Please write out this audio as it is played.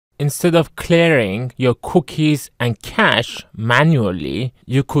instead of clearing your cookies and cache manually,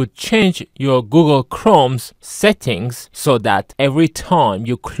 you could change your Google Chrome's settings so that every time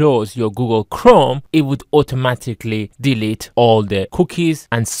you close your Google Chrome, it would automatically delete all the cookies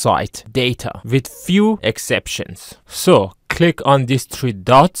and site data with few exceptions. So click on these three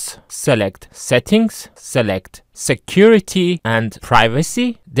dots, select settings, select security and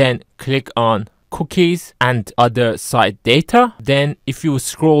privacy, then click on cookies and other site data. Then if you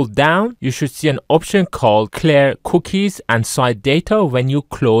scroll down, you should see an option called clear cookies and site data when you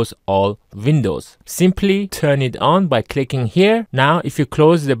close all windows. Simply turn it on by clicking here. Now if you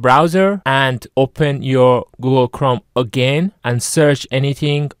close the browser and open your Google Chrome again and search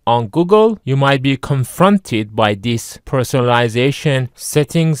anything on Google, you might be confronted by this personalization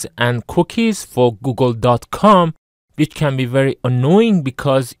settings and cookies for google.com, which can be very annoying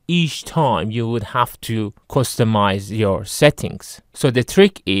because each time you would have to customize your settings. So the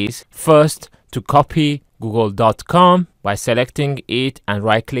trick is first to copy google.com by selecting it and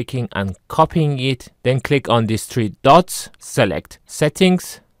right clicking and copying it. Then click on these three dots, select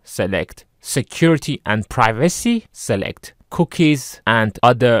settings, select security and privacy, select cookies and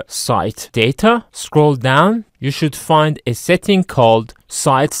other site data. Scroll down, you should find a setting called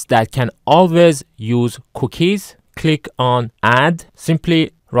sites that can always use cookies. Click on add,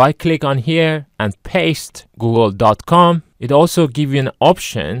 simply right click on here and paste google.com. It also gives you an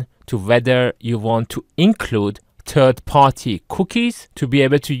option to whether you want to include third-party cookies. To be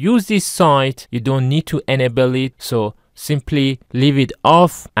able to use this site, you don't need to enable it, so simply leave it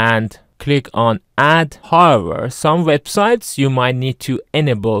off and click on add. However, some websites you might need to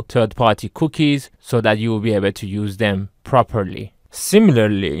enable third-party cookies so that you will be able to use them properly.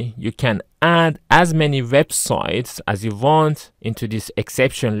 Similarly, you can add as many websites as you want into this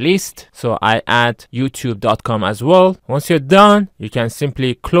exception list. So I add youtube.com as well. Once you're done, you can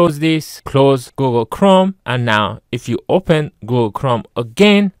simply close this, close Google Chrome. And now if you open Google Chrome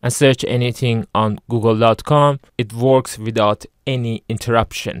again and search anything on google.com, it works without any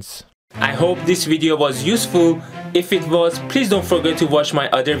interruptions. I hope this video was useful. If it was, please don't forget to watch my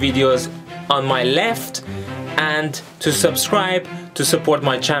other videos on my left and to subscribe to support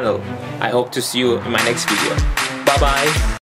my channel. I hope to see you in my next video. Bye bye.